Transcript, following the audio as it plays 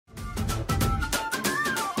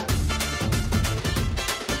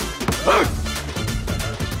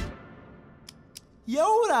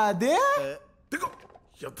ఎవరా అదే?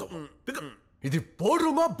 ఇది board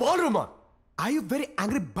రూమా ball రూమా? Are you very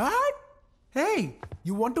angry bird? Hey,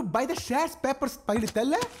 you want to buy the shares papers pile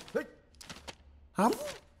tell?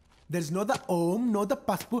 There's no the om, no the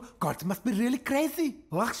paspu. God must be really crazy.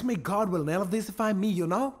 Lakshmi God will never disify me, you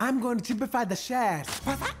know. I'm going to simplify the shares.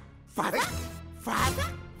 Father.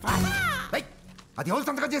 Hey, అది ఎవరు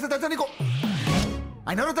సంతకం చేస్తే తెలుసా నీకు?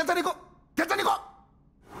 ఆయన ఎవరో తెలుసా నీకు?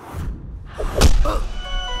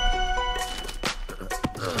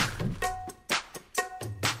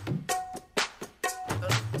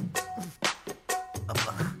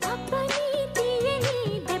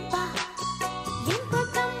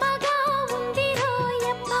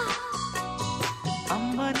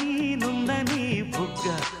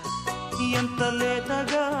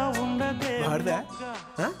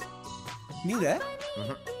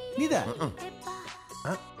 నీదా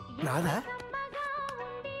నాదా?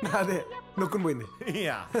 నాదే నొక్కుని పోయింది.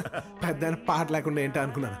 పెద్ద పాట లేకుండా ఏంటో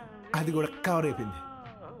అనుకున్నాను, అది కూడా కవర్ అయిపోయింది.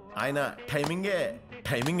 ఆయన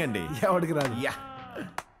టైమింగ్ అండి, ఎవరికి రాదు.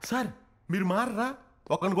 సార్ మీరు మారరా?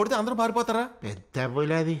 ఒకరిని కొడితే అందరూ మారిపోతారా? పెద్ద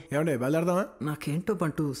పోయిలేదు. ఏమండి బయలుదేరదామా? నాకేంటో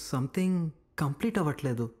బంటూ సంథింగ్ కంప్లీట్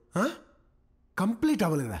అవ్వట్లేదు. కంప్లీట్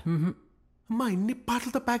అవ్వలేదా? అమ్మా ఇన్ని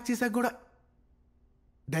పాటలతో ప్యాక్ చేశాక కూడా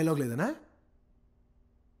డైలాగ్ లేదనా?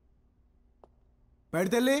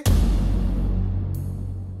 బయటెళ్ళి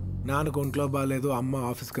నాన్నకు ఒంట్లో బాగాలేదు, అమ్మ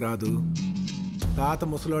ఆఫీస్కి రాదు, తాత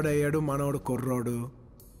ముసలోడు అయ్యాడు, మనోడు కుర్రోడు,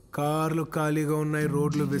 కార్లు ఖాళీగా ఉన్నాయి,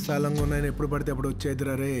 రోడ్లు విశాలంగా ఉన్నాయని ఎప్పుడు పడితే అప్పుడు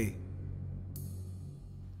వచ్చేదిరా రే.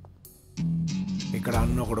 ఇక్కడ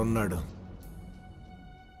అన్న ఒకడు ఉన్నాడు,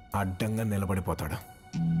 అడ్డంగా నిలబడిపోతాడు.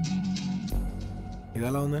 ఇది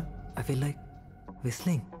ఎలా ఉందా? I feel like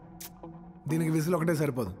whistling. దీనికి విజిల్ ఒకటే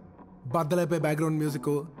సరిపోదు, బద్దలైపోయి బ్యాక్గ్రౌండ్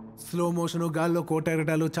మ్యూజిక్, స్లో మోషన్, గాల్లో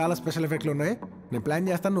కోటెరటాలు, చాలా స్పెషల్ ఎఫెక్ట్లు ఉన్నాయి. నేను ప్లాన్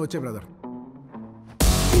చేస్తాను, నువ్వు వచ్చే brother.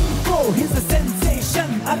 He's a sensation.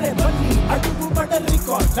 Arre bunny, adugu bada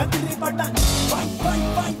record. Chadri bada.